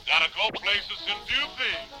gotta go places and do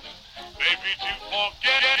things. Maybe to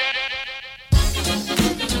forget.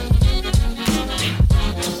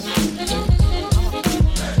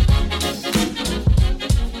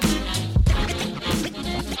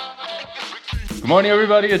 Good morning,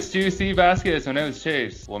 everybody. It's Juicy Baskets. My name is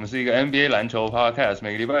Chase. 我们是一个 NBA 篮球 podcast，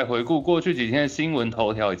 每个礼拜回顾过去几天的新闻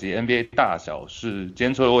头条以及 NBA 大小事。今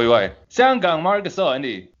天除了我以外，香港 Mark Gasol、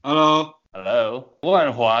Andy。Hello。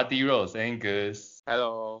万华 D Rose、Angus。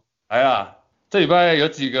Hello。哎呀，这礼拜有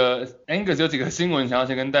几个 Angus 有几个新闻想要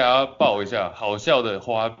先跟大家报一下，好笑的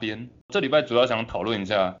花边。这礼拜主要想讨论一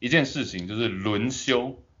下一件事情，就是轮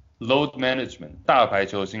休。Load management 大牌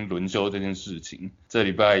球星轮休这件事情，这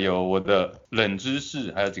礼拜有我的冷知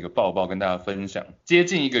识，还有几个报跟大家分享。接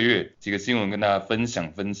近一个月，几个新闻跟大家分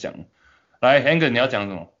享。来 ，Hank 你要讲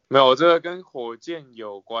什么？没有，这个跟火箭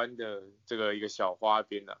有关的这个一个小花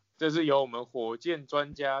边啊，这是由我们火箭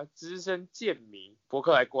专家、资深箭迷伯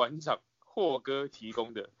克莱馆长霍哥提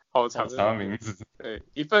供的。好长的名字。对，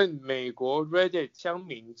一份美国 Reddit 乡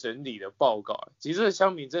民整理的报告。其实这个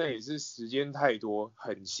乡民真的也是时间太多，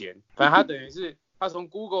很闲。反正他等于是他从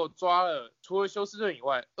Google 抓了除了休斯顿以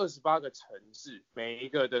外28个城市每一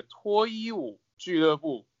个的脱衣舞俱乐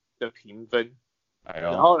部的评分，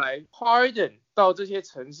然后来 Harden 到这些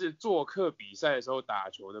城市做客比赛的时候打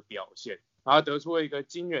球的表现，然后得出了一个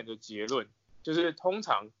惊人的结论，就是通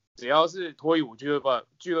常只要是脱衣舞俱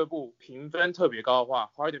乐部评分特别高的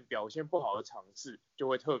话 ，Harden 表现不好的场次就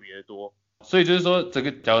会特别多。所以就是说，这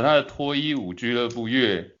个假如他的脱衣舞俱乐部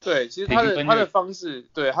越对，其实他的方式，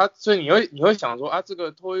对他，所以你会想说啊，这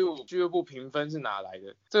个脱衣舞俱乐部评分是哪来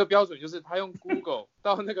的？这个标准就是他用 Google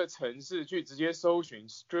到那个城市去直接搜寻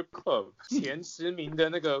Strip Club 前10名的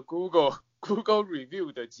那个 Google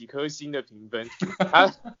Review 的几颗星的评分，他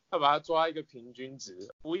把它抓一个平均值。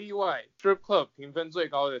不意外 ，Strip Club 评分最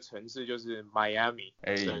高的城市就是 Miami。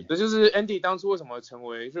对，这就是 Andy 当初为什么成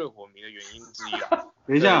为热火迷的原因之一啦。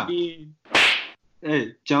等一下，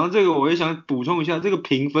讲到这个，我也想补充一下，这个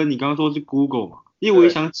评分你刚刚说是 Google 嘛？因为我也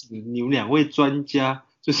想请你们两位专家。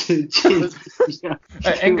就是介绍一下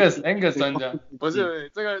，Angus 专家，不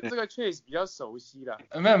是这个 Chase 比较熟悉啦。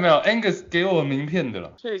没有 Angus 给我名片的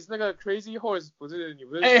了。Chase 那个 Crazy Horse 你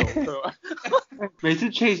不是熟客吗？每次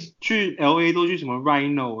Chase 去 LA 都去什么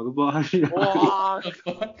Rhino， 我都不知道他去哪里。哇，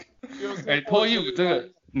脱衣舞这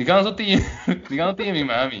个，你刚刚说第一名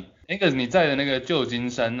Miami，Angus 你在的那个旧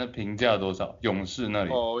金山那评价多少？勇士那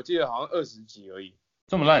里？我记得好像20几而已。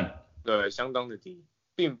这么烂？对，相当的低，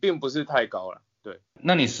并不是太高了。对，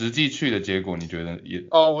那你实际去的结果你觉得也？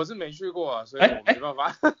我是没去过啊，所以我没办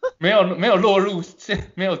法。没有落入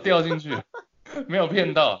线，没有掉进去，没有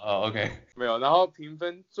骗到啊 ，OK。没有，然后评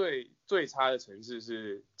分最差的城市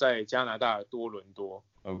是在加拿大多伦多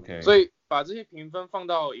 ，OK。所以把这些评分放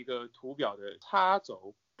到一个图表的叉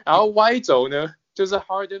轴，然后 Y 轴呢就是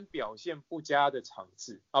Harden 表现不佳的场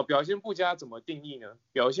次。表现不佳怎么定义呢？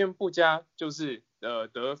表现不佳就是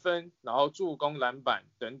得分，然后助攻、篮板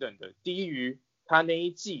等等的低于他那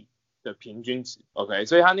一季的平均值 ，OK，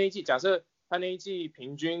 所以他那一季假设他那一季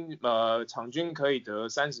平均场均可以得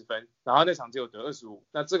30分，然后那场只有得25，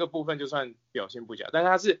那这个部分就算表现不佳，但是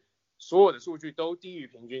他是所有的数据都低于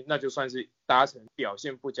平均，那就算是达成表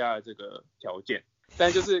现不佳的这个条件，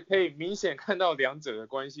但就是可以明显看到两者的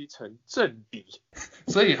关系成正比。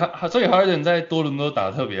所以 Harden 在多伦多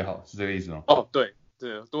打得特别好，是这个意思吗？对，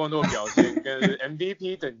多伦多表现跟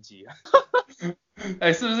MVP 等级啊。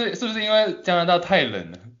是不是因为加拿大太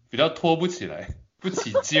冷了，比较拖不起来，不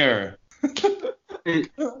起劲儿？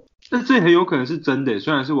但这很有可能是真的，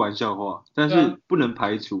虽然是玩笑话，但是不能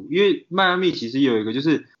排除，因为迈阿密其实有一个就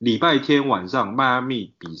是礼拜天晚上迈阿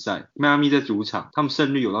密比赛，迈阿密在主场，他们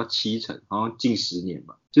胜率有到70%，好像近10年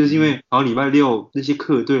吧，就是因为好像礼拜六那些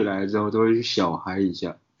客队来了之后都会去小嗨一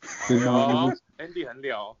下。Andy 很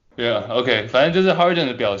了。对啊 ，OK， 反正就是 Harden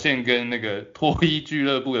的表现跟那个脱衣俱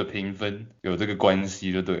乐部的评分有这个关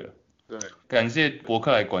系就对了。对，感谢伯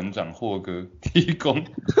克莱馆长霍哥提供，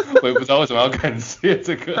我也不知道为什么要感谢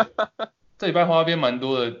这个。这礼拜花边蛮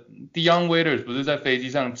多的 ，Dion Waiters 不是在飞机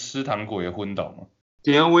上吃糖果也昏倒吗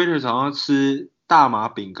 ？Dion Waiters 好像吃大麻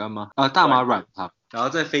饼干吗？大麻软糖，然后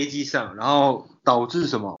在飞机上，然后导致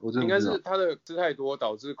什么？我真的不知道。应该是他的吃太多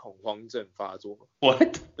导致恐慌症发作。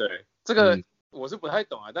What？ 对，这个。我是不太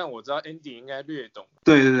懂啊，但我知道 Andy 应该略懂。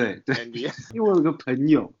对 ，Andy， 因为我有个朋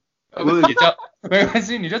友，没关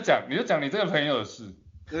系，你就讲你这个朋友的事。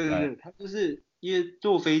对，他就是因为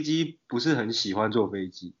坐飞机不是很喜欢坐飞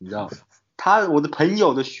机，你知道，我的朋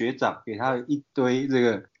友的学长给他一堆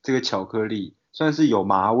这个巧克力，算是有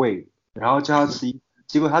麻味，然后叫他吃，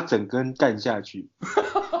结果他整根干下去，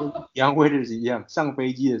 Young Waiters 一样，上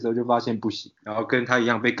飞机的时候就发现不行，然后跟他一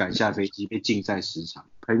样被赶下飞机，被禁赛10场。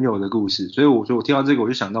朋友的故事，所以我说我听到这个我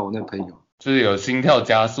就想到我那朋友，就是有心跳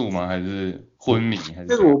加速吗？还是昏迷？还是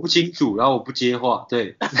这个我不清楚，然后我不接话，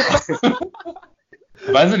对，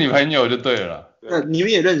反正是你朋友就对了啦。对，你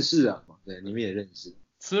们也认识啊，对，你们也认识。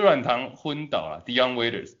吃软糖昏倒了 ，Dion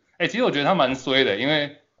Waiters。其实我觉得他蛮衰的，因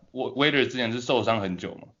为Waiters 之前是受伤很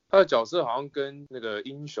久嘛。他的角色好像跟那个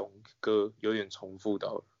英雄哥有点重复到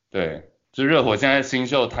了。对，就热火现在新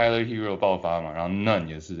秀 Tyler Hero 爆发嘛，然后 Nunn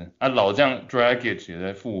也是，老将 Dragic 也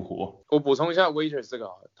在复活。我补充一下 Waiters 这个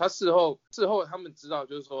好了，他事后他们知道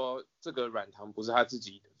就是说这个软糖不是他自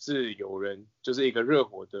己的，是有人就是一个热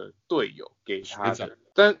火的队友给他的，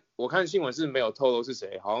但我看新闻是没有透露是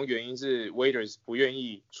谁，好像原因是 Waiters 不愿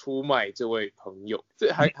意出卖这位朋友，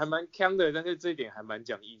这还蛮呛的，但是这一点还蛮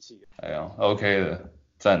讲义气的。哎呀 ，OK 的，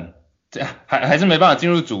赞。这还是没办法进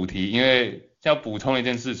入主题，因为要补充一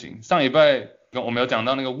件事情，上礼拜我们有讲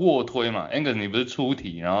到那个卧推嘛 ，Angus 你不是出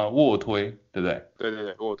题，然后卧推，对不对？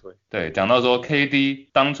对，卧推。对，讲到说 KD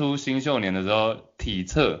当初新秀年的时候体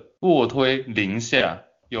测卧推0下，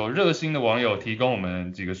有热心的网友提供我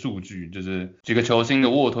们几个数据，就是几个球星的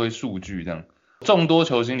卧推数据这样。众多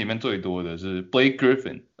球星里面最多的是 Blake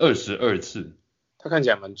Griffin 22次，他看起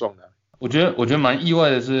来蛮壮的啊。我觉得蛮意外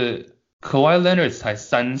的是。Kawhi Leonard 才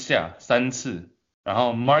3下3次，然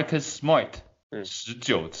后 Marcus Smart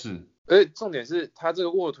 19次。重点是他这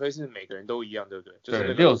个卧推是每个人都一样，对不对？就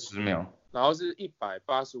是对，60秒。然后是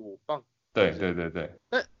185磅。对。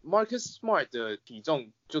那 Marcus Smart 的体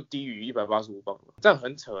重就低于185磅了，这样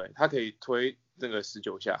很扯他可以推那个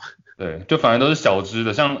19下。对，就反而都是小只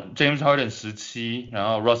的，像 James Harden 17，然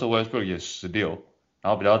后 Russell Westbrook 也16，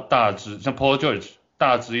然后比较大只，像 Paul George。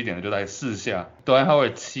大只一点的就来4下，Dwight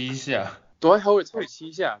Howard 7下，Dwight Howard 才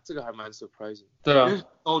7下，这个还蛮 surprising。对啊，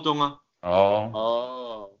高中啊。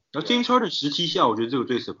哦。然后 James Harden 17下，我觉得这个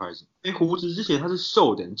最 surprising。胡子之前他是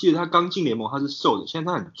瘦的，你记得他刚进联盟他是瘦的，现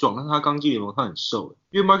在他很壮，但是他刚进联盟他很瘦的。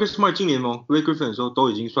因为 Marcus Smart 进联盟 Blake Griffin 的时候都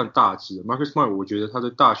已经算大只了 ，Marcus Smart 我觉得他在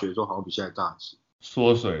大学的时候好像比现在大只。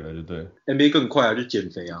缩水了，就对。NBA 更快啊，就减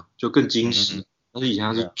肥啊，就更精实。但是以前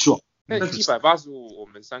他是壮。那185我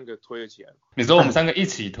们3个推得起来吗？你说我们3个一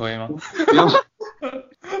起推吗？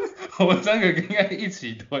我们3个应该一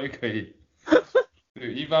起推可以。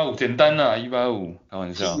对，185简单啊，185开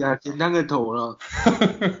玩笑。是啊，简单个头了。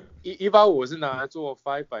185是拿来做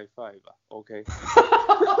 5x5 吧 ？OK。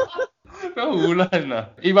不要胡乱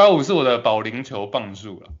了，185是我的保龄球磅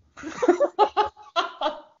数了。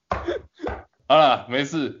好啦，没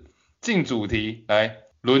事，进主题来，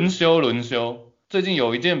轮休。最近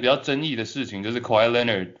有一件比较争议的事情，就是 Kawhi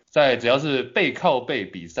Leonard 在只要是背靠背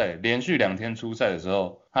比赛，连续2天出赛的时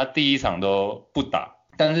候，他第一场都不打。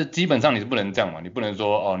但是基本上你是不能这样嘛，你不能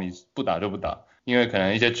说你不打就不打，因为可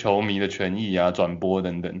能一些球迷的权益啊、转播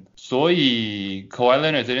等等。所以 Kawhi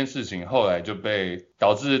Leonard 这件事情后来就被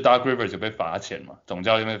导致 Doc Rivers 就被罚钱嘛，总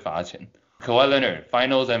教练被罚钱。Kawhi Leonard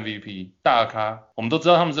Finals MVP 大咖，我们都知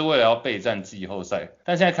道他们是为了要备战季后赛，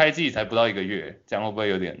但现在开季才不到1个月，这样会不会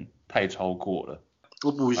有点太超过了？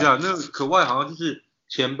我补一下，那个可外好像就是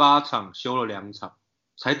前8场休了2场，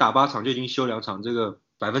才打8场就已经休2场，这个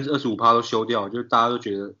25%都休掉，就大家都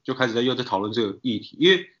觉得就开始又在讨论这个议题，因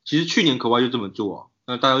为其实去年可外就这么做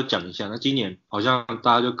那大家都讲一下，那今年好像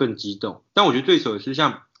大家就更激动，但我觉得最扯的是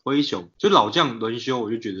像灰熊，就老将轮休，我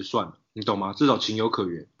就觉得算了，你懂吗？至少情有可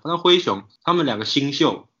原。那灰熊他们2个新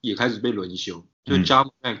秀也开始被轮休。就 Ja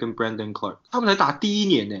Morant 跟 Brandon Clark，他们才打第1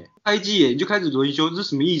年呢，开季你就开始轮休，这是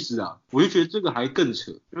什么意思啊？我就觉得这个还更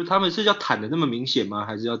扯，就是他们是要坦的那么明显吗？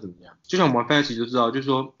还是要怎么样？就像我们玩 Fantasy 就知道，就是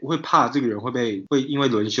说会怕这个人会因为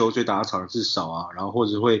轮休所以打的场次少啊，然后或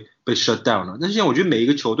者会被 shut down 啊。但是现在我觉得每一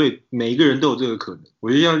个球队每一个人都有这个可能，我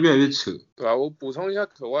觉得这样越来越扯。对啊，我补充一下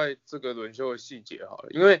可外这个轮休的细节好了，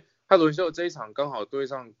因为他轮休这一场刚好对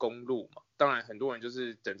上公鹿嘛，当然很多人就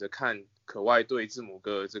是等着看可外对字母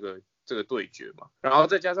哥这个对决嘛，然后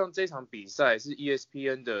再加上这场比赛是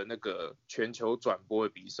ESPN 的那个全球转播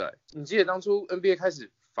的比赛，你记得当初 NBA 开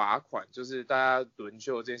始罚款，就是大家轮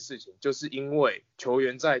休这件事情，就是因为球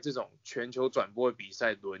员在这种全球转播的比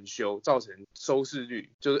赛轮休，造成收视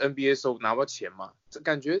率，就是 NBA 拿不到钱嘛，这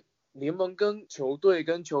感觉联盟跟球队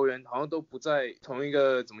跟球员好像都不在同一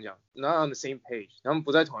个怎么讲 ，not on the same page， 他们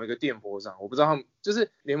不在同一个电波上，我不知道他们就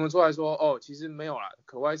是联盟出来说其实没有啦，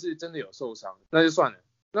可外是真的有受伤，那就算了。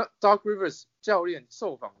那 Doc Rivers 教练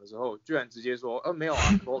受访的时候，居然直接说，没有啊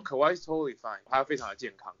，Kawhi is totally fine， 他非常的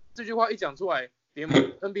健康。这句话一讲出来，联盟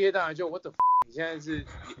NBA 当然就 what the f， 你现在是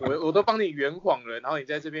我都帮你圆谎了，然后你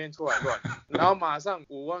在这边出来乱，然后马上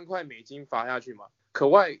5万块美金罚下去嘛。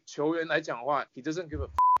Kawhi 球员来讲的话 ，he doesn't give a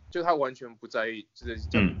f，就他完全不在意，就是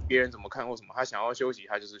别人怎么看或什么，他想要休息，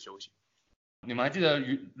他就是休息。你们还记得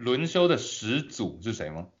轮休的始祖是谁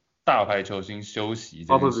吗？大牌球星休息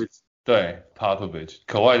这件事。对 ，Popovich，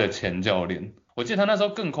 可外的前教练。我记得他那时候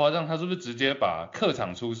更夸张，他是不是直接把客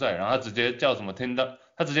场出赛，然后他直接叫什么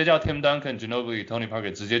他直接叫 Tim Duncan、Ginobili、Tony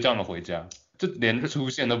Parker 直接叫他们回家，就连出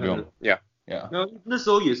现都不用。Yeah。那时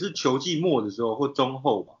候也是球季末的时候或中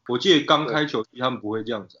后吧，我记得刚开球季他们不会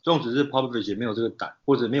这样子，这种只是 Popovich 也没有这个胆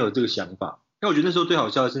或者没有这个想法。因为我觉得那时候最好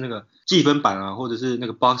笑的是那个计分板啊，或者是那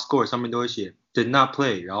个 box score 上面都会写 did not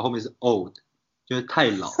play， 然后后面是 old， 就是太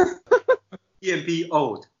老，DNP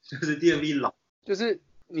old 就是 DNP 老，就是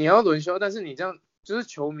你要轮休，但是你这样就是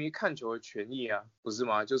球迷看球的权益啊，不是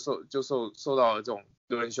吗？就受到了这种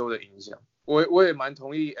轮休的影响。我也蛮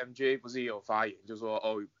同意 MJ 不是也有发言，就说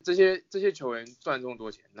这些球员赚这么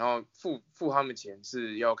多钱，然后付他们钱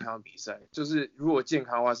是要看到比赛，就是如果健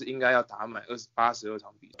康的话是应该要打满82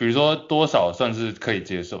场比赛。比如说多少算是可以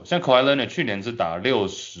接受？像 Kawhi Leonard 去年是打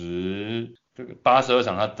82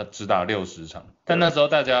场，他只打60场，但那时候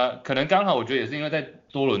大家可能刚好，我觉得也是因为在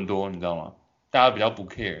多伦多，你知道吗？大家比较不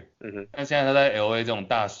care，但现在他在 LA 这种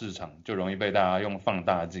大市场就容易被大家用放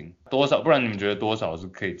大镜，多少？不然你们觉得多少是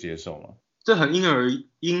可以接受吗？这很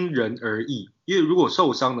因人而异，因为如果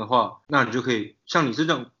受伤的话，那你就可以像你是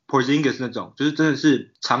这种 Porzingis 那种，就是真的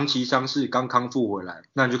是长期伤势刚康复回来，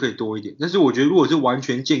那你就可以多一点。但是我觉得如果是完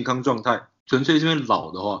全健康状态，纯粹是因为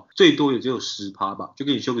老的话，最多也只有10%吧，就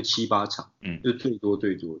给你休个7-8场，就最多这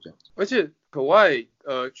样。而且可外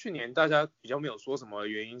去年大家比较没有说什么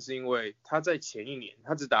原因，是因为他在前一年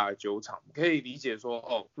他只打了9场，可以理解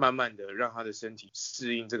说慢慢的让他的身体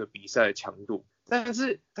适应这个比赛的强度。但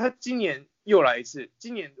是他今年又来一次，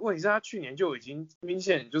今年问题是他去年就已经明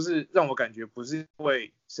显就是让我感觉不是因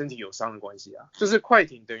为身体有伤的关系啊，就是快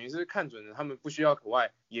艇等于是看准了他们不需要可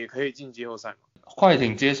外也可以进季后赛嘛。快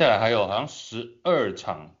艇接下来还有好像12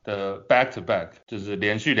场的 back to back， 就是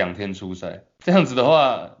连续2天出赛，这样子的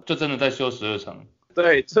话就真的在休12场。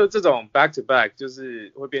对，这种 back to back 就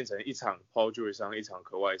是会变成一场 Paul George 上，一场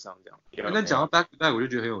可外上这样。那讲到 back to back 我就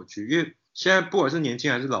觉得很有趣，因为现在不管是年轻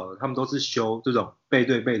还是老的，他们都是休这种背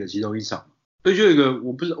对背的其中一场。所以就有一个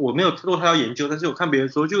我没有做太多研究，但是我看别人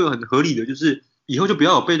说就有很合理的，就是以后就不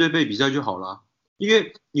要有背对背比赛就好啦。因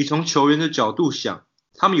为你从球员的角度想，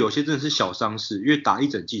他们有些真的是小伤势，因为打一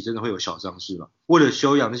整季真的会有小伤势嘛。为了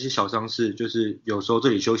休养那些小伤势，就是有时候这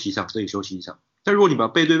里休息一场，这里休息一场。但如果你把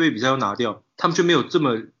背对背比赛都拿掉，他们就没有这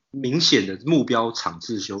么明显的目标场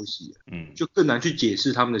次休息，就更难去解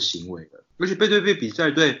释他们的行为了。而且背对背比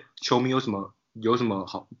赛对球迷有什么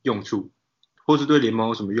好用处，或是对联盟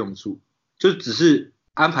有什么用处？就只是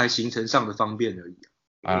安排行程上的方便而已。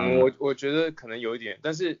我觉得可能有一点，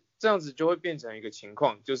但是这样子就会变成一个情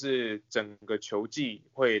况，就是整个球季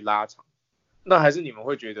会拉长。那还是你们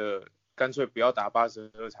会觉得干脆不要打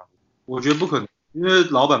82场？我觉得不可能，因为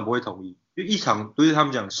老板不会同意。因为一场对他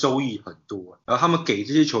们讲收益很多，然后他们给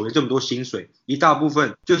这些球员这么多薪水，一大部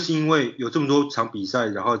分就是因为有这么多场比赛，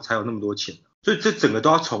然后才有那么多钱，所以这整个都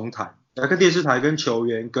要重谈，来看电视台跟球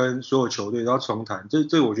员跟所有球队都要重谈，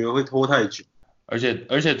这我觉得会拖太久，而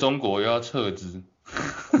且中国又要撤资。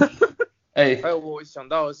还有我想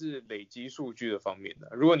到的是累积数据的方面的，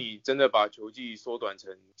如果你真的把球季缩短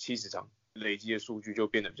成70场，累积的数据就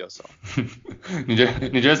变得比较少。你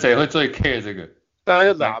觉得谁会最 care 这个？当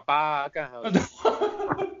然就喇叭啊，干好。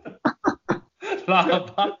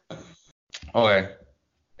喇叭。OK，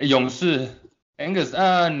 勇士 Angus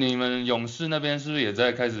啊，你们勇士那边是不是也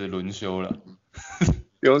在开始轮休了？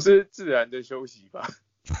勇士自然的休息吧。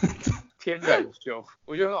天然休，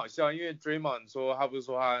我觉得很好笑，因为 Draymond 说他不是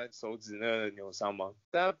说他手指那个扭伤吗？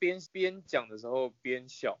但他边讲的时候边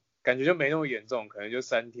笑，感觉就没那么严重，可能就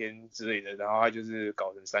3天之类的，然后他就是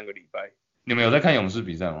搞成3个礼拜。你们有在看勇士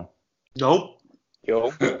比赛吗？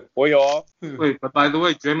有，我有哦。Wait, but by the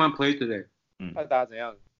way, Draymond played today. 他打怎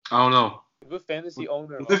样 I don't know. 你不是 Fantasy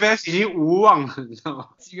Owner 吗？我对 Fantasy 已经无望了，你知道吗？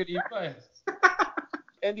几个礼拜。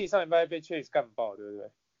Andy 上礼拜被 Chase 干爆，对不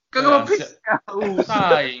对？跟我屁啊！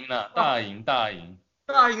大赢了，大赢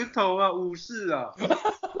头啊！54啊！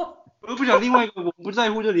我都不想另外一个我不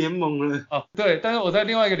在乎的联盟了。对，但是我在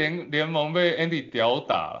另外一个联盟被 Andy 屌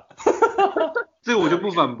打了。这我就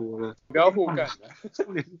不反驳了。不要互干了。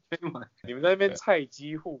你们在那边菜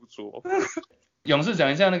鸡互啄。勇士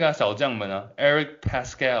讲一下那个小将们啊 ，Eric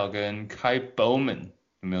Pascal 跟 Kai Bowman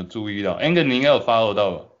有没有注意到 ？Angus 你应该有 follow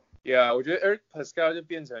到吧？ Yeah， 我觉得 Eric Pascal 就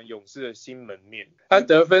变成勇士的新门面，他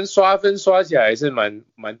得分刷起来是蛮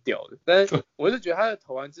屌的，但是我是觉得他的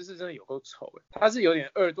投篮姿势真的有够丑诶，他是有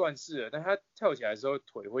点二段式的，但他跳起来的时候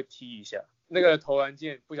腿会踢一下，那个投篮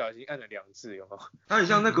键不小心按了2次，有没有？他很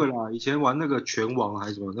像那个啦，以前玩那个拳王还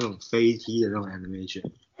是什么那种飞踢的那种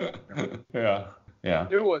animation。对啊。Yeah.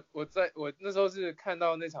 因为我那时候是看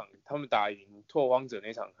到那场他们打赢拓荒者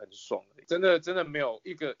那场很爽的，真的没有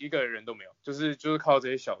一个人都没有，就是靠这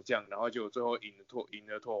些小将，然后结果最后赢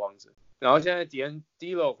了拓荒者。然后现在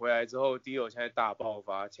D'Lo 回来之后 ，D'Lo 现在大爆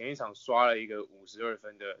发，前一场刷了一个52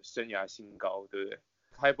分的生涯新高，对不对？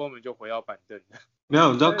开Bowman就回到板凳了。没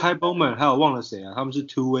有，你知道开Bowman还有忘了谁啊？他们是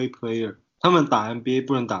two-way player， 他们打 NBA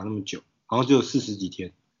不能打那么久，好像只有40几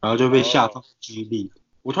天，然后就被下放 G League。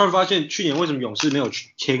我突然发现去年为什么勇士没有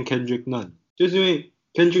签 Kendrick Nunn， 就是因为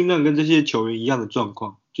Kendrick Nunn 跟这些球员一样的状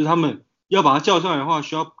况，就是他们要把他叫上来的话，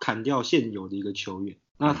需要砍掉现有的一个球员，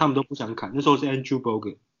那他们都不想砍。那时候是 Andrew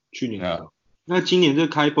Bogut 去年的时候，那今年这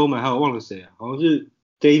开 Bowman 还有忘了谁啊？好像是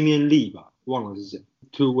Damian Lee 吧，忘了是谁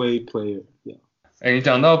 ，two-way player。你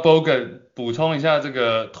讲到 Bogut， 补充一下这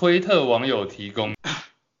个推特网友提供。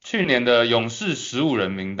去年的勇士15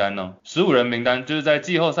人名单哦，15人名单就是在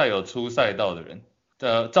季后赛有出赛道的人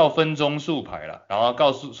的照分钟数排啦，然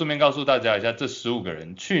后顺便告诉大家一下这15个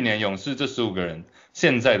人，去年勇士这15个人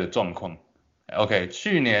现在的状况。OK，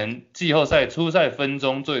 去年季后赛出赛分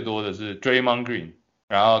钟最多的是 Draymond Green，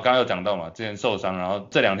 然后刚刚有讲到嘛，之前受伤，然后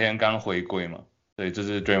这2天刚回归嘛，对，这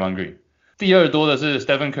是 Draymond Green。第2多的是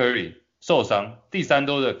Stephen Curry 受伤，第3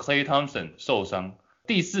多的 Klay Thompson 受伤，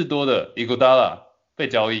第4多的 Iguodala被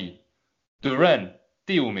交易 ，Durant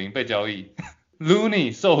第5名被交易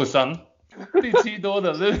，Looney 受伤，第7多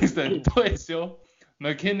的 Livingston 退休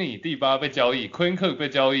 ，McKinney 第8被交易 ，Quinn Cook 被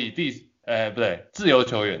交易，不对，自由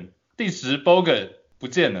球员，第10 Bogut 不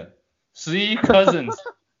见了，11 Cousins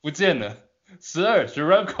不见了，12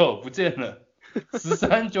 Jerebko 不见了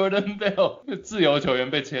，13 Jordan Bell 自由球员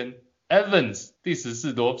被签 ，Evans 第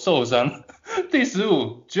14多受伤，第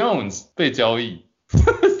15 Jones 被交易，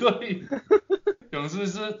所以。勇士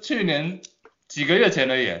是去年几个月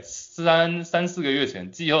前而已，3-4个月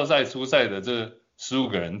前季后赛出赛的这15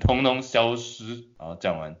个人通通消失。好，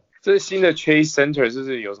讲完。这新的 Chase Center 是不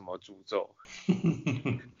是有什么诅咒？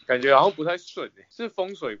感觉好像不太顺是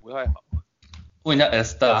风水不太好。问一下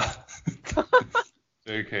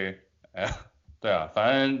Star。JK， 对啊，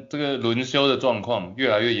反正这个轮休的状况越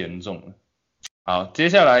来越严重了。好，接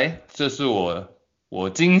下来这是我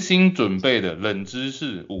精心准备的冷知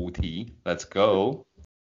识5题 ，Let's go.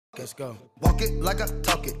 Let's go. Walk it like I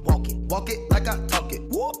talk it, walk it, walk it like I talk it,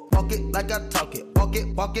 walk it like I talk it, walk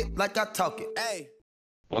it like I talk it. Hey.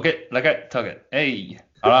 Walk it like I talk it.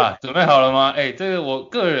 好啦，准备好了吗？这个我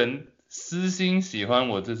个人私心喜欢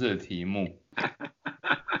我这次的题目。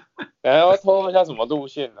要透露一下什么路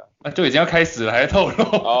线呢？就已经要开始了，还透露？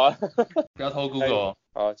好啊，不要偷 Google 哦。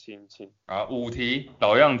好，请。好，5题，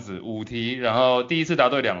老样子，5题，然后第一次答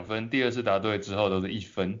对2分，第2次答对之后都是1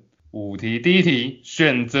分。5题，第一题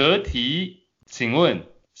选择题，请问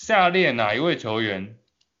下列哪一位球员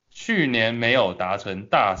去年没有达成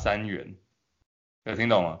大3元？有听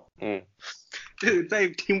懂吗？这个再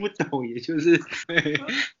听不懂，也就是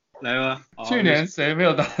来吧。去年谁没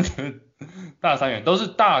有达成大3元？都是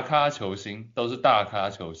大咖球星，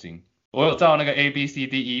我有照那个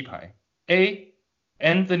ABCDE 排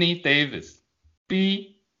 ，A。Anthony Davis,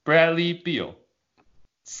 B. Bradley Beal,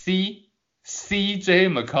 C. CJ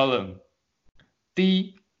McCollum,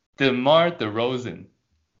 D. DeMar DeRozan,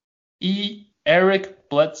 E. Eric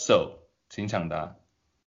Bledsoe， 请抢答。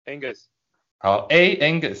Angus。好 ，A.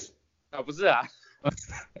 Angus。不是啊。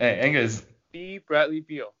Angus。B. Bradley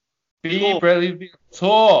Beal。B. Bradley Beal，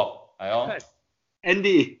 错。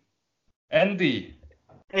Andy。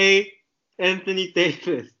A. Anthony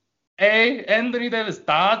Davis。A. Anthony Davis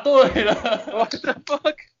答对了 ，What the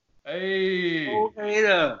fuck？ OK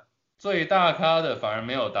的，最大咖的反而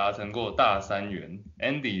没有达成过大3元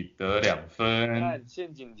 ，Andy 得2分。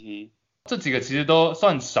陷阱题，这几个其实都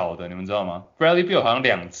算少的，你们知道吗 ？Bradley Beal 好像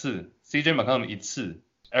2次 ，CJ McCollum 1次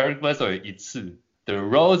 ，Eric Bledsoe 也1次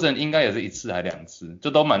 ，DeRozan 应该也是1次还2次，这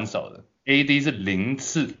都蛮少的。AD 是0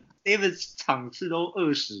次 ，Davis 场次都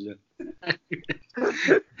20了。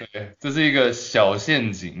对，这是一个小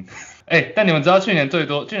陷阱。但你们知道去年最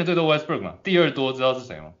多 Westbrook 吗？第2多知道是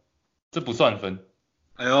谁吗？这不算分。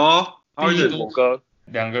字母哥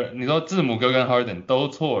2个，你说字母哥跟 Harden 都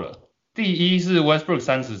错了。第1是 Westbrook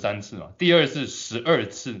 33次嘛，第2是12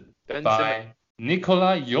次 by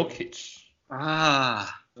Nikola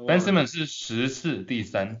Jokic。Ben Simmons 是10次，第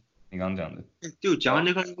3。你刚刚讲的。就讲到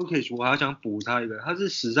那块 Jokic， 我还想补他一个，他是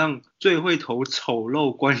史上最会投丑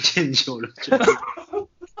陋关键球的球员。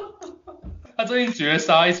他最近绝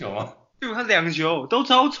杀一球吗？对，他2球都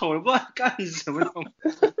超丑的，不知道干什么东西。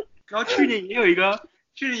然后去年有一个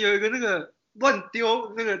那个乱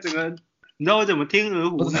丢那个整个，你知道我怎么天鹅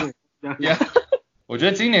湖那个？我觉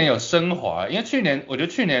得今年有升华，因为我觉得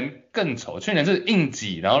去年更丑，去年是硬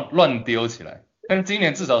挤然后乱丢起来，但是今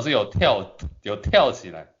年至少是有跳起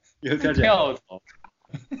来，有跳投。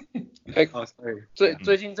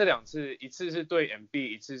最近这2次，一次是对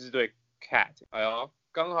MB， 一次是对 Cat， 哎呦，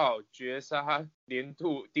刚好绝杀年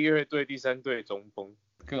度第2队、第3队中锋，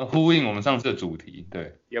跟呼应我们上次的主题，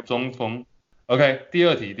对，中锋。OK， 第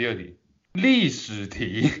二题，历史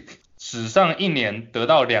题，史上一年得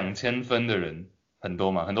到2000分的人很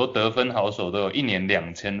多嘛，很多得分好手都有一年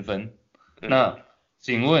2000分。那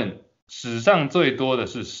请问史上最多的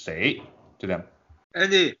是谁？就这样。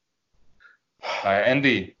Andy， 来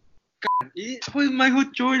Andy。会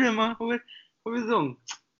Michael Jordan 吗？会不会这种？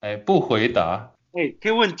不回答。可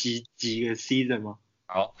以问几个 season 吗？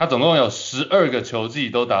好，他总共有12个球季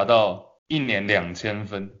都达到一年2000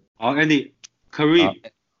分。好 ，Andy。Kareem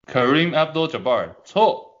Abdul-Jabbar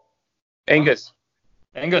错。Angus。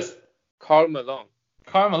Karl Malone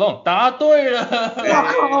答对了。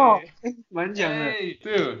哇靠，蛮强的。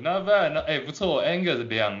Dude not bad， 不错 ，Angus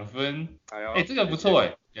 2分。这个不错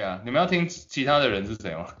Yeah， 你们要听其他的人是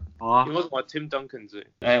谁吗？好啊。有没有什么 Tim Duncan 之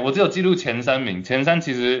类？我只有记录前3名，前3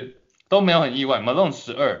其实都没有很意外。Malone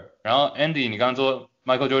 12，然后 Andy 你刚刚说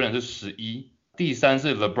Michael Jordan 是11，第3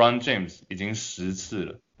是 LeBron James 已经10次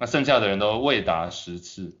了，那剩下的人都未达10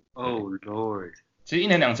次。Oh Lord。其实一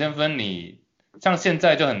年2000分你像现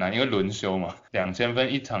在就很难，因为轮休嘛，2000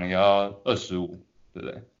分一场也要25，对不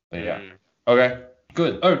对？对呀。OK，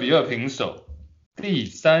 good， 2-2平手。第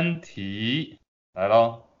3题来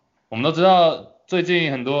咯，我们都知道最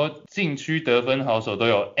近很多禁区得分好手都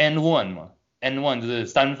有 N1 嘛 ，N1 就是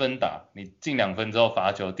3分打，你进2分之后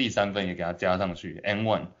罚球，第3分也给它加上去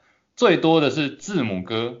 ，N1。最多的是字母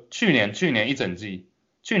哥，去年一整季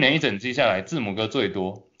下来，字母哥最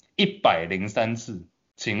多103次。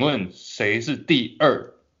请问谁是第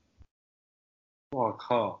2？我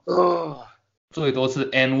靠，最多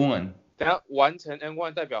是 N1。等下完成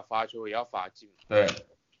N1 代表罚球也要罚进。对，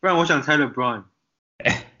不然我想猜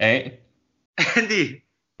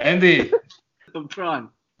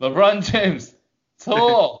LeBron。LeBron James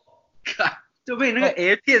错。就被那个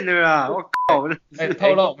A 骗了啦，我靠！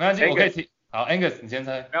透露，没关系，我可以提。好 ，Angus 你先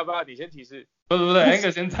猜。不要，你先提示。不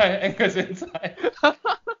，Angus 先猜。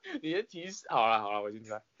你先提示，好了，我先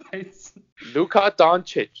猜。Luka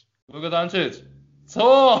Doncic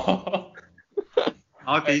错。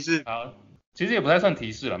好，提示。好，其实也不太算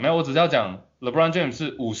提示了，没有，我只是要讲 LeBron James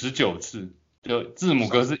是59次，就字母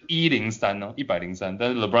哥是103哦，103，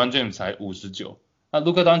但是 LeBron James 才59，那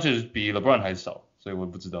Luka Doncic 比 LeBron 还少，所以我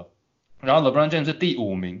也不知道。然后 LeBron James 是第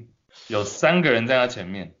5名，有3个人在他前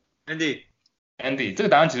面。Andy， 这个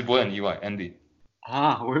答案其实不会很意外 ，Andy。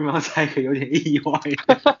啊，我有没有猜个有点意外？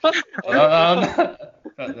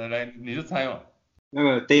来，你就猜嘛。那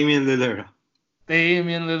个 Damian Lillard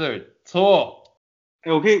错。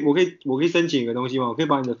我可以申请一个东西吗？我可以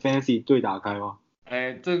把你的 Fantasy 队打开吗？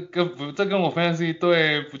这跟我 Fantasy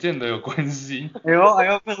队不见得有关系。哎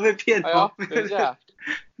呦，不能被骗哦。等一下，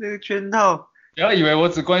那个圈套。不要以为我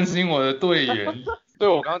只关心我的队员。对，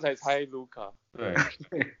我刚才猜 Luka。对，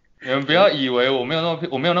你们不要以为我没有那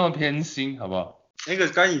么偏心，好不好？那个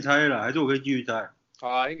该你猜了，还是我可以继续猜？好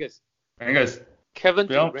啊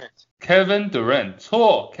 ，Angus。Kevin Durant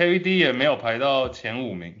错 ，KD 也没有排到前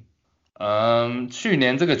5名。去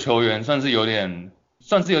年这个球员算是有点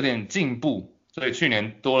进步，所以去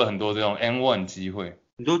年多了很多这种 N1 机会。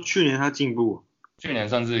你说去年他进步？去年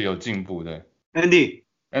算是有进步，对。Andy。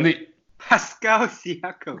Pascal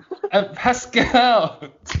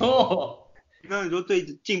Siakam。Pascal 错。那你说对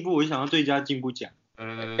进步，我就想到最佳进步奖。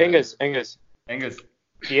Angus。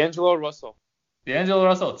D'Angelo Russell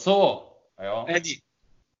错。哎呦。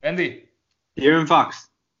Andy。De'Aaron Fox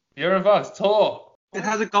错。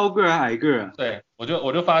他是高个儿还是矮个儿啊？对，我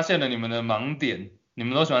就发现了你们的盲点，你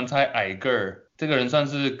们都喜欢猜矮个儿，这个人算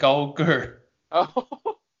是高个儿。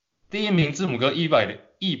第1名字母哥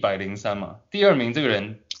103嘛，第2名这个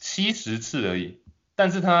人70次而已，但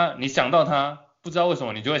是你想到他，不知道为什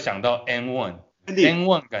么你就会想到 N1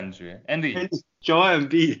 感觉 Joel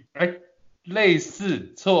Embiid 类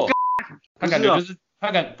似错，他感觉就是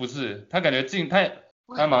他感觉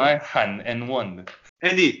他蛮爱喊 N1 的。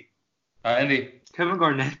Andy Kevin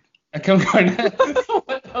Garnett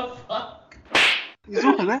What the fuck 你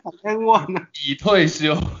说很爱喊 N1 呢？已退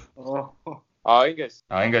休。好 Angus。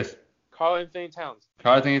好 Karl Anthony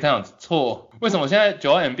Towns。Karl Anthony Towns 错，为什么现在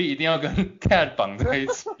9MB一定要跟 Cat 绑在一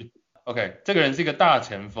起？OK， 这个人是一个大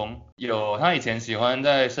前锋，他以前喜欢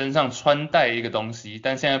在身上穿戴一个东西，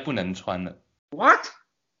但现在不能穿了。What？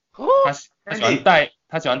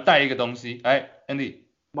 他喜欢戴一个东西。哎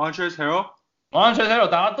 ，Andy。Montrezl Harrell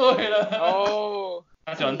答对了。哦。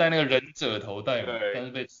他喜欢戴那个忍者头带嘛，但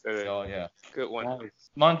是被取消 ，Yeah。Good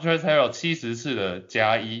one。Montrezl Harrell 70次的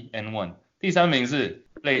+1 N1。第3名是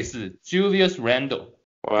类似 Julius Randle。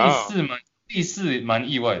第四蛮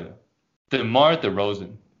意外的 DeMar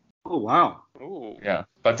DeRozan。哦，哇哦。Yeah，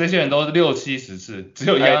 把这些人都是60-70次，只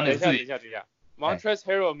有Giannis自己。等一下。Montrezl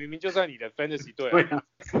Harrell 明明就在你的 Fantasy 队。对啊。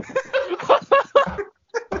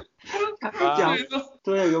讲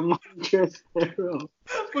对，有 Montrezl Harrell。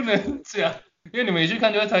不能讲，因为你们一去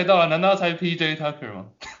看就会猜到了，难道要猜 PJ Tucker 吗？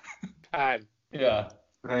看。Yeah。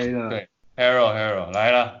可以的。对 ，Harrell 来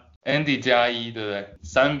了 ，Andy +1，对不对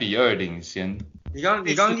？3-2领先。你刚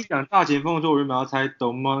一讲大前锋的时候，我原本要猜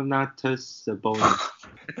Domantas Sabonis。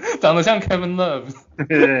长得像 Kevin Love。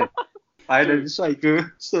对。白人帅哥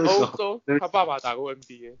射手。欧洲，他爸爸打过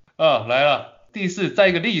NBA。来了，第4，再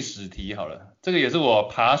一个历史题好了，这个也是我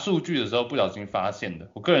爬数据的时候不小心发现的，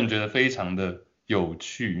我个人觉得非常的有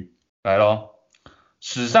趣。来咯，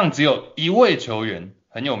史上只有一位球员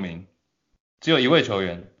很有名，只有一位球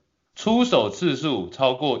员出手次数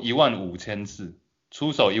超过15000次，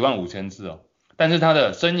出手15000次哦，但是他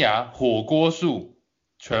的生涯火锅数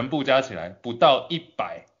全部加起来不到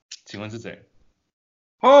100，请问是谁？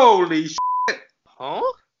 Holy shit！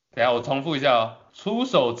 等一下我重复一下哦，出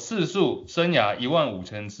手次数生涯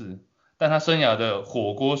15000次，但他生涯的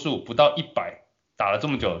火锅数不到100，打了这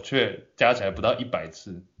么久却加起来不到100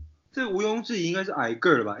次。这毋庸置疑应该是矮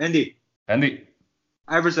个了吧 ？Andy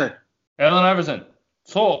Iverson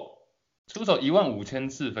错，出手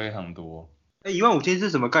15000次非常多。15000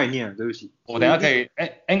是什么概念啊？对不起，我等一下可以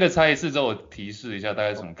Angus 猜一次之后我提示一下大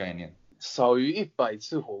概什么概念。少于100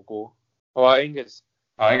次火锅。好啊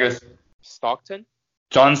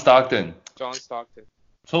Angus。John Stockton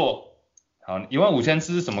错。好，15000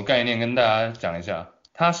次是什么概念？跟大家讲一下，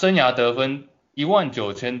他生涯得分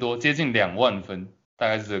19000多，接近2万分，大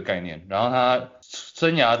概是这个概念。然后他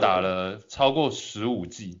生涯打了超过15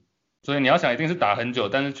季，所以你要想一定是打很久，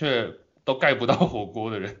但是却都盖不到火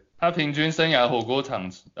锅的人。他平均生涯火锅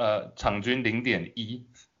场均 0.1，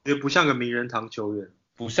 也不像个名人堂球员。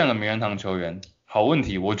好问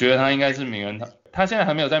题，我觉得他应该是名人堂，他现在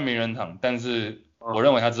还没有在名人堂，但是我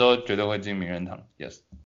认为他之后绝对会进名人堂。Yes。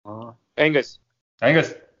Angus。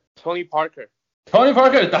Tony Parker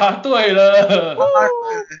答对了。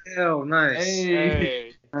Hell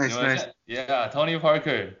nice。Yeah，Tony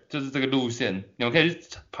Parker 就是这个路线，你们可以去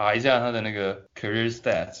爬一下他的那个 career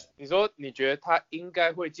stats。你说你觉得他应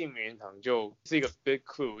该会进名人堂，就是一个 big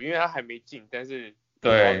clue， 因为他还没进，但是。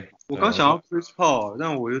对，我刚想要 Chris Paul，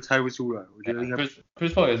 但我又猜不出来，我觉得应该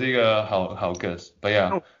Chris Paul 也是一个好 guess。But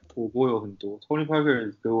yeah， 火锅有很多 ，Tony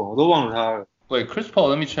Parker 给我都忘了他了。对 ，Chris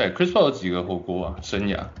Paul， let me check，Chris Paul 有几个火锅啊？生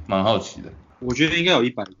涯蛮好奇的。我觉得应该有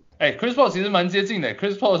100个。Chris Paul 其实蛮接近的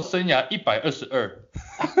 ，Chris Paul 生涯122。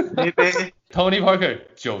Tony Parker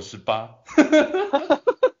 98。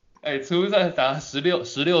出赛打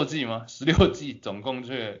16季吗？16季总共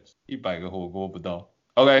却100个火锅不到。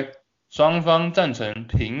OK。双方战成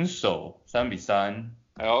平手3-3。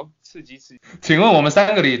哎呦，刺激！请问我们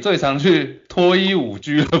3个里最常去脱衣舞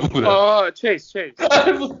俱乐部的？Chase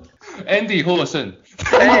Andy 获胜。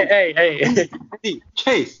Andy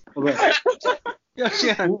Chase， 会不会要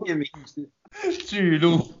先喊念名字？巨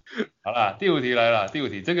鹿。好啦，第5题来了，第5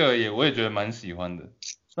题这个我也觉得蛮喜欢的，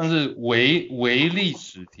算是微历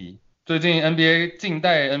史题。最近近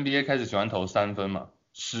代 NBA 开始喜欢投3分嘛，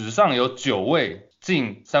史上有9位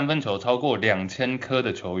进3分球超过2000颗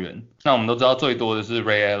的球员，那我们都知道最多的是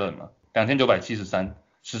Ray Allen 嘛，2973，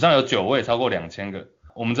史上有9位超过2000个。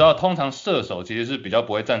我们知道通常射手其实是比较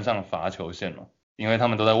不会站上罚球线嘛，因为他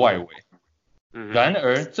们都在外围。然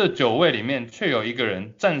而这9位里面却有一个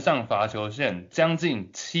人站上罚球线将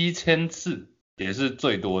近7000次，也是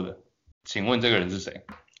最多的。请问这个人是谁？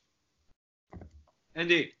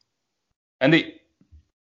 Andy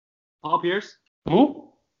Paul Pierce。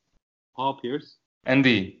 Paul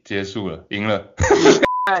Pierce。Andy 结束了，赢了。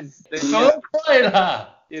怎么快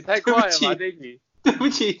啦？也太快了吧这一题。对不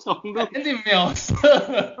起，重录。Andy 秒射。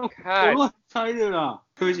我乱猜的啦，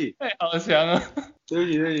对不起。好强啊！对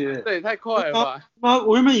不起。这也太快了吧。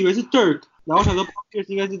我原本以为是 Dirk， 然后想说 Paul Pierce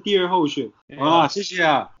应该是第2候选。好啦，谢谢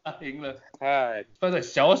啊。赢了。对，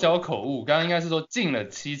小口误，刚刚应该是说进了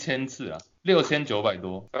7000次啊。6900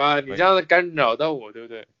多。啊，你这样子干扰到我，对不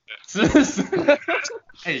对？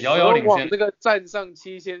是。遥遥领先。我往那个站上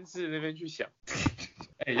7000次那边去想。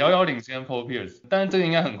遥遥领先 Paul Pierce， 但是这个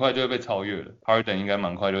应该很快就会被超越了 ，Harden 应该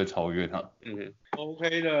蛮快就会超越他。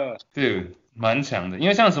OK 的。对，蛮强的，因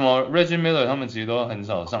为像什么 Reggie Miller 他们其实都很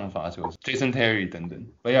少上罚球 ，Jason Terry 等等。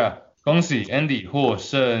恭喜 Andy 获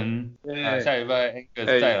胜。下礼拜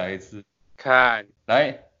Angus 再来一次。看，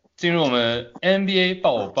来进入我们 NBA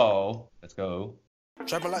爆爆 ，Let's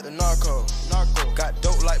go。Trapping like the narco, got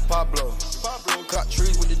dope like Pablo, cut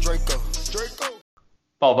trees with the Draco.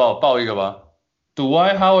 爆一个吧。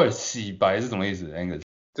Dwight Howard 洗白是什么意思 ？Angus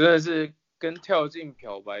真的是跟跳进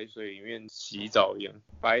漂白水里面洗澡一样，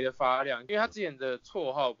白的发亮。因为他之前的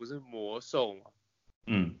绰号不是魔兽嘛，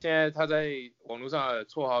现在他在网络上的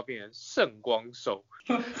绰号变成圣光兽，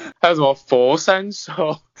还有什么佛山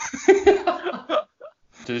兽，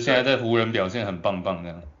就是现在在湖人表现很棒这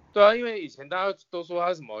样。对啊，因为以前大家都说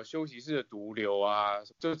他什么休息室的毒瘤啊，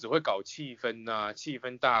就只会搞气氛啊，气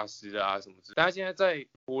氛大师啊什么之类的。但他现在在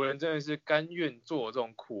湖人真的是甘愿做这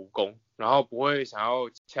种苦工，然后不会想要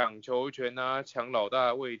抢球权啊，抢老大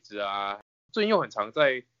的位置啊。最近又很常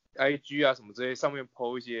在 IG 啊什么之类上面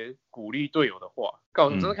po 一些鼓励队友的话。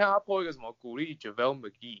真的看他 po 一个什么鼓励 JaVale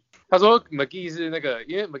McGee， 他说 McGee 是那个，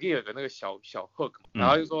因为 McGee 有个那个小 hook 嘛，然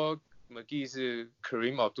后就说McGee 是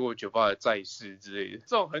Kareem Abdul-Jabbar 的在世之类的，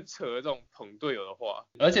这种很扯的这种捧队友的话。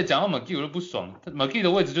而且讲到 McGee 我就不爽 ，McGee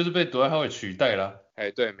的位置就是被Dwight Howard取代了。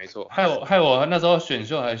对，没错。害我那时候选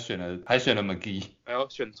秀还选了 McGee。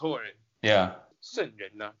选错人。Yeah。圣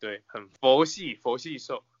人呐，对，很佛系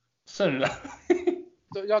兽。圣人。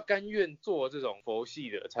都要甘愿做这种佛系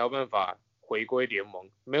的，才有办法回归联盟。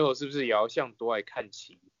没有是不是也要向Dwight看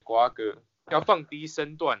齐？瓜哥要放低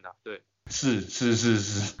身段呐，对。是，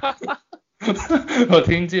我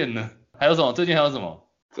听见了。还有什么？最近还有什么？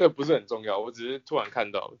这个不是很重要，我只是突然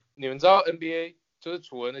看到。你们知道 NBA 就是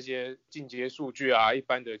除了那些进阶数据啊、一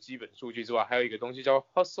般的基本数据之外，还有一个东西叫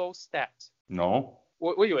Hustle Stats。No。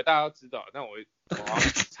我以为大家都知道，但我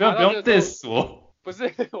不用 diss 我。不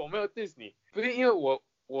是，我没有 diss 你，不是因为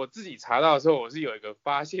我自己查到的时候，我是有一个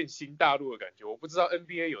发现新大陆的感觉，我不知道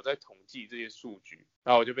NBA 有在统计这些数据，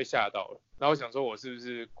然后我就被吓到了，然后我想说我是不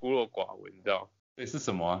是孤陋寡闻，你知道？对，是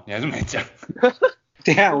什么啊？你还是没讲。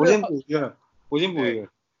等一下，我先补一个，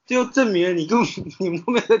就证明了你们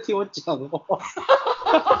都没有在听我讲话。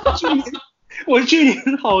我去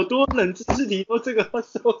年好多冷知识题都这个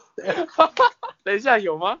hustle stat。等一下，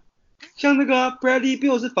有吗？像那个Bradley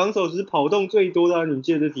Beal 是防守时跑动最多的啊，你们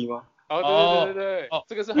记得这题吗？对，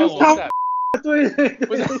这个是 hustle stat。对，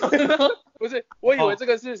不是，我以为这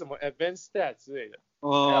个是什么 advanced stat 之类的。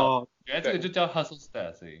原来这个就叫 hustle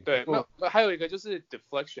stat 而已。对，那还有一个就是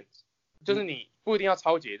deflections， 就是你不一定要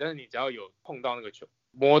抄截，但是你只要有碰到那个球，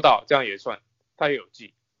摸到这样也算，它也有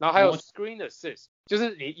记。然后还有 screen assist， 就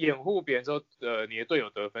是你掩护别人之后，你的队友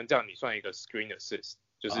得分，这样你算一个 screen assist，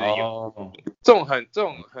 就是这种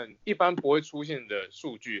很一般不会出现的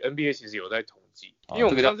数据 ，NBA 其实有在统计。因为我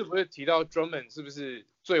们上次不是提到 Drummond 是不是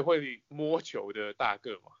最会摸球的大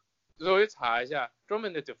个嘛？所以我就查一下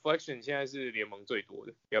 ，Drummond 的 deflection 现在是联盟最多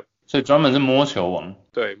的。所以 Drummond 是摸球王。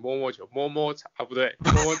对，摸球，摸不对，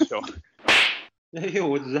摸球。因为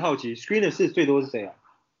我只是好奇 ，screen assist 最多是谁啊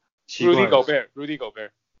 ？Rudy Gobert。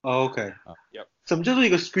OK。什么叫做一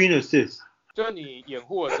个 screen assist？ 就是你掩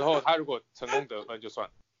护的时候，他如果成功得分就算。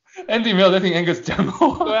Andy 没有在听 Angus 讲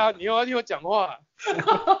话。对啊，你又要听我讲话。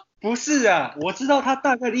不是啊，我知道他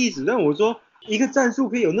大概的意思，但我说一个战术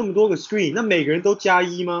可以有那么多个 screen， 那每个人都加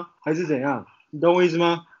1吗？还是怎样？你懂我意思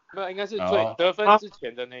吗？没有，应该是得分之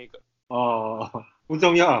前的那一个。不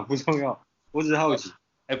重要，我只是好奇。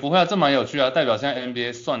不会啊，这蛮有趣啊，代表现在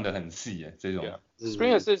NBA 算得很细耶，这种。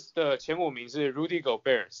Screen assist 的前5名是 Rudy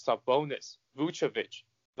Gobert、Sabonis、Vucevic，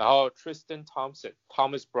 然后 Tristan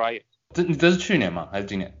Thompson、Thomas Bryant。这是去年吗？还是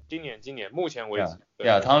今年？今年，目前为止。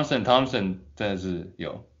Thompson 真的是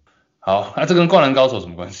有。好，这跟灌篮高手什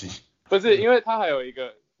么关系？不是，因为他还有一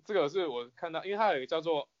个，这个是我看到，因为他有一个叫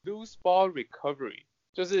做 loose ball recovery，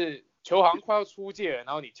 就是球好像快要出界了，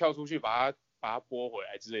然后你跳出去把它拨回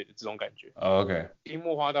来之类的这种感觉。OK。樱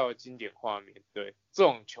木花道的经典画面，对，这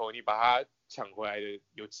种球你把它抢回来的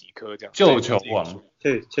有几颗这样？救球王。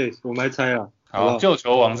Chase， 我们来猜啊。好，救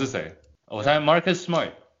球王是谁？我猜 Marcus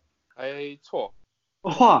Smart。错。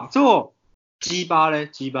哇，错。鸡巴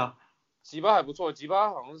还不错，吉巴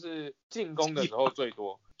好像是进攻的时候最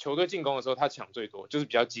多，球队进攻的时候他抢最多，就是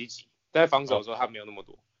比较积极，在防守的时候他没有那么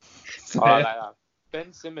多。好，来了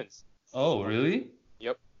 ，Ben Simmons。Oh really？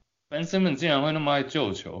 Yep。Ben Simmons 竟然会那么爱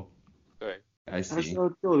救球。对。I see。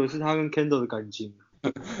他救的是他跟 Kendall 的感情。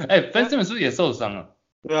Ben Simmons 是不是也受伤了？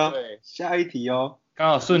对啊，对，下一题哦。刚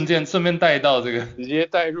好顺便带到这个，直接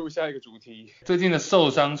带入下一个主题。最近的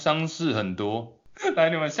伤势很多，来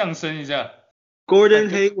你们象征一下。Gordon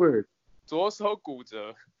Hayward， 左手骨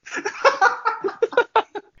折。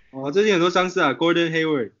哦，最近很多伤势啊 ，Gordon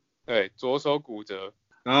Hayward， 对，左手骨折。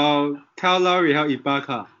然后 Kyle Lowry 还有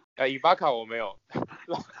Ibaka， 伊巴卡我没有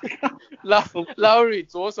，Lowry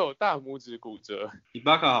左手大拇指骨折。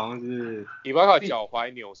Ibaka 好像是伊巴卡脚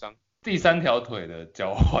踝扭伤。第三条腿的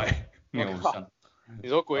脚踝扭伤。你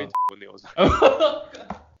说龟头扭伤。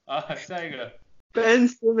啊，下一个 Ben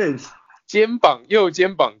Simmons， 右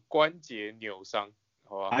肩膀关节扭伤，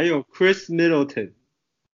好吧。还有 Chris Middleton，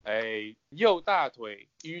 右大腿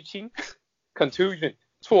淤青 ，contusion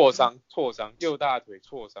挫伤，右大腿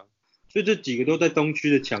挫伤。所以这几个都在东区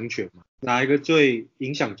的强权嘛，哪一个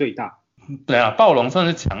影响最大？对啊，暴龙算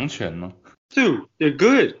是强权吗 ？Dude, they're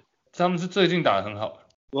good。他们是最近打得很好。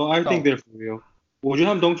Well, I think they're for real。我觉得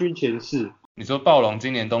他们东区前4。你说暴龙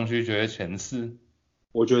今年东区觉得前4？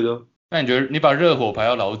我觉得。那你觉得你把热火排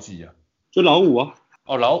到老几啊？就老5啊。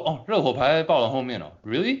热火排在暴龙后面哦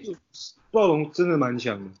 ？Really？ 暴龙真的蛮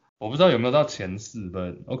强的。我不知道有没有到前4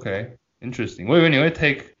 ，but OK。Interesting， 我以为你会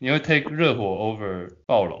take 热火 over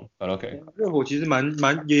暴龙 ，but OK。热火其实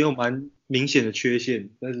也有蛮明显的缺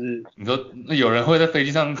陷，但是你说那有人会在飞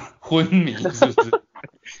机上昏迷是不是？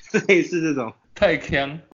类似这种太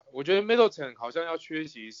强。我觉得 Middleton 好像要缺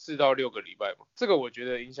席4到6个礼拜吧，这个我觉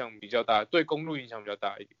得影响比较大，对公路影响比较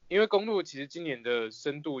大一点，因为公路其实今年的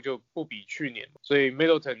深度就不比去年，所以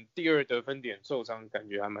Middleton 第2得分点受伤，感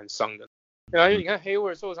觉还蛮伤的。对啊，因为你看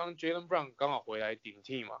Hayward 受伤 ，Jaylen Brown 刚好回来顶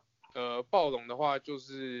替嘛。暴龙的话就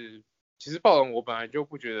是，其实暴龙我本来就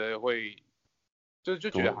不觉得会，就觉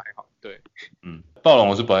得还好，对。暴龙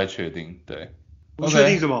我是不太确定，对。不确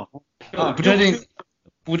定什么？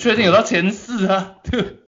不确定有到前4啊。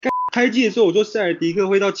开季的时候我说塞尔迪克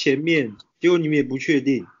会到前面，结果你们也不确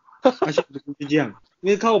定，而且不是这样，因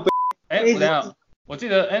为靠北。等一下，我记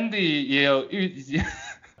得 Andy 也有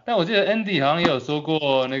但我记得 Andy 好像也有说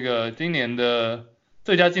过那个今年的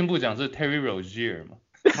最佳进步奖是 Terry Rozier 嘛。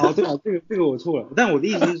好，这个我错了，但我的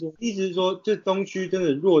意思是说，这东区真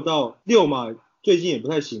的弱到6嘛，最近也不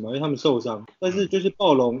太行嘛，因为他们受伤。但是就是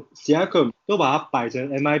暴龙 Siakam 都把它摆成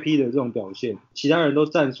MIP 的这种表现，其他人都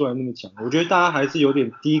站出来那么强，我觉得大家还是有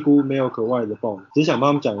点低估没有可外的暴龙。只是想帮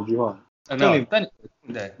他们讲一句话。那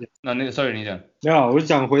个 sorry 你讲。没有，我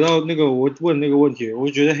想回到那个我问那个问题，我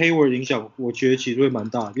觉得 Hayward 影响，我觉得其实会蛮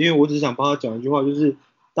大的，因为我只是想帮他讲一句话，就是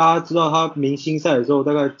大家知道他明星赛的时候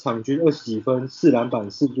大概场均20几分，4篮板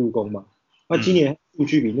4助攻嘛，那今年数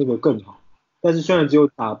据比那个更好。但是虽然只有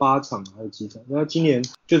打8场还有7场，那今年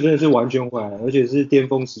就真的是完全回来了，而且是巅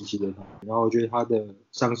峰时期的他。然后我觉得他的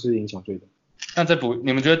伤势影响最大。那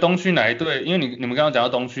你们觉得东区哪一队？因为你们刚刚讲到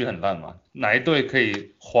东区很烂嘛，哪一队可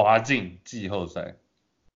以滑进季后赛？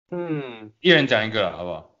一人讲一个啦，好不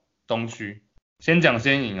好？东区先讲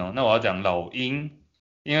先赢哦。那我要讲老鹰，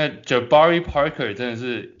因为 Jabari Parker 真的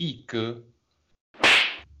是一哥。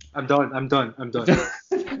I'm done 。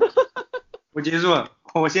我结束了，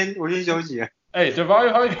我先休息了。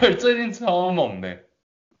Jabari Parker 最近超猛的。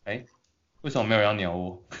为什么没有人要鸟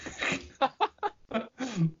我？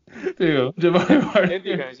对哦 ，Jabari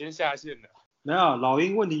Parker 可能先下线了。没有，老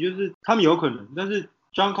鹰问题就是他们有可能，但是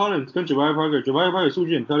John Collins 跟 Jabari Parker 数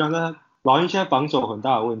据很漂亮，但是老鹰现在防守很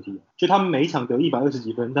大的问题，就他们每一场得120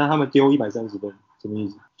几分，但是他们丢130分，什么意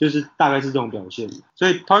思？就是大概是这种表现。所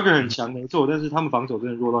以 Parker 很强没错，但是他们防守真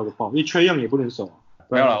的弱到一个爆，因为Trae Young也不能守啊。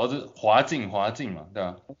没有啦，我是滑进嘛，对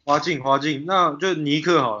吧？滑进，那就尼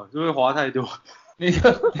克好了，是不是滑太多？尼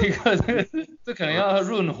克这可能要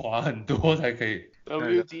润滑很多才可以。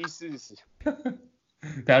WD40。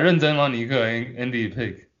等下认真吗？尼克 Andy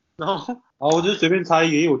Pick。然后我就随便猜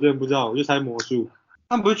一个，因为我真的不知道，我就猜魔术。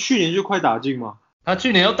他们不是去年就快打进吗？他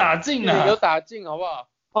去年有打进啊。有打进好不好？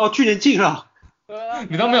哦，去年进了。对啊。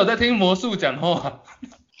你都没有在听魔术讲话。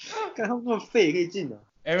看他们那么废也可以进的。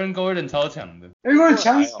Aaron Gordon 超强的。Aaron Gordon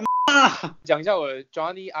强死啊！讲一下我的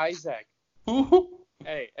Johnny Isaac。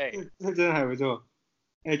那真的还不错。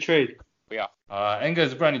Trade 不要。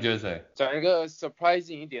Angus 不然你觉得谁？讲一个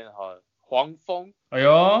surprising 一点好了，黄蜂。哎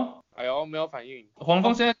呦，没有反应。黄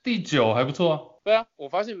蜂现在第9还不错啊。对啊，我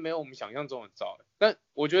发现没有我们想象中的糟，但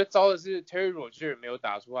我觉得糟的是 Terry Rozier 没有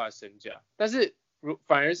打出他的身价，但是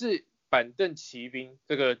反而是板凳骑兵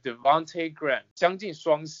这个 Devontae Graham 将近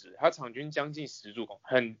双10，他场均将近10助攻，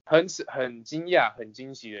很惊讶、很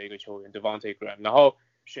惊喜的一个球员 Devontae Graham， 然后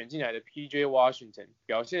选进来的 PJ Washington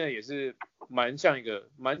表现的也是蛮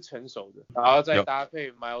成熟的，然后再搭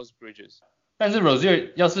配 Miles Bridges。但是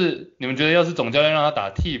Rozier 你们觉得要是总教练让他打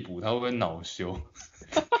替补，他会不会恼羞？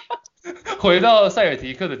回到塞尔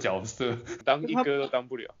提克的角色，当一哥都当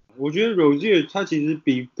不了。我觉得 Rozier 他其实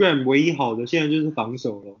比 Graham 唯一好的现在就是防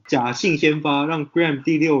守了，假性先发让 Graham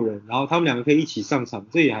第6人，然后他们两个可以一起上场，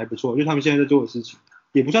这也还不错，就是他们现在在做的事情。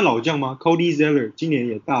也不算老将吗 ？Cody Zeller 今年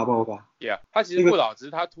也大爆发。Yeah， 他其实不老，只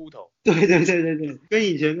是他秃头。对，跟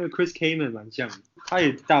以前那个 Chris Kaman 蛮像的，他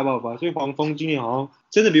也大爆发，所以黄蜂今年好像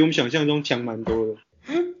真的比我们想象中强蛮多的。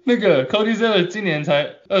那个 Cody Zeller 今年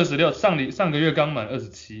才26，上个月刚满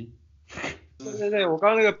27。对，我刚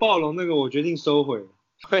刚那个暴龙那个我决定收回。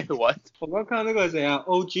会玩？我刚看那个谁啊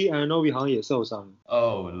 ，OG Anunoby 好像也受伤了。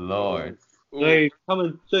Oh Lord！所以他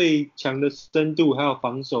们最强的深度，还有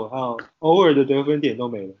防守，还有偶尔的得分点都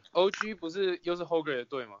没了。OG 不是又是 Hoger 的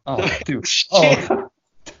队吗？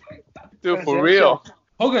对，for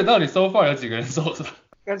real。Hoger 到底 so far 有几个人受伤？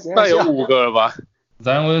大概有5个了吧。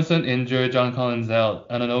Zion Williamson injured, John Collins out,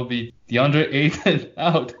 Anunoby, DeAndre Ayton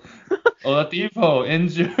out, Oladipo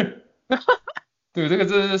injured 。对，这个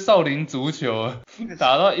真的是少林足球，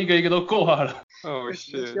打到一个一个都挂了。哦，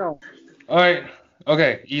是。Alright,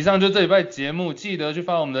 OK， 以上就这礼拜节目，记得去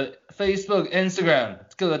发我们的 Facebook、Instagram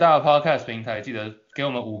各大 Podcast 平台，记得给我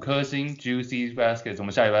们5颗星 Juicy Baskets， 我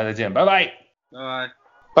们下礼拜再见，拜拜，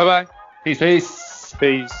拜拜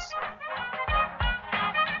 ，Peace。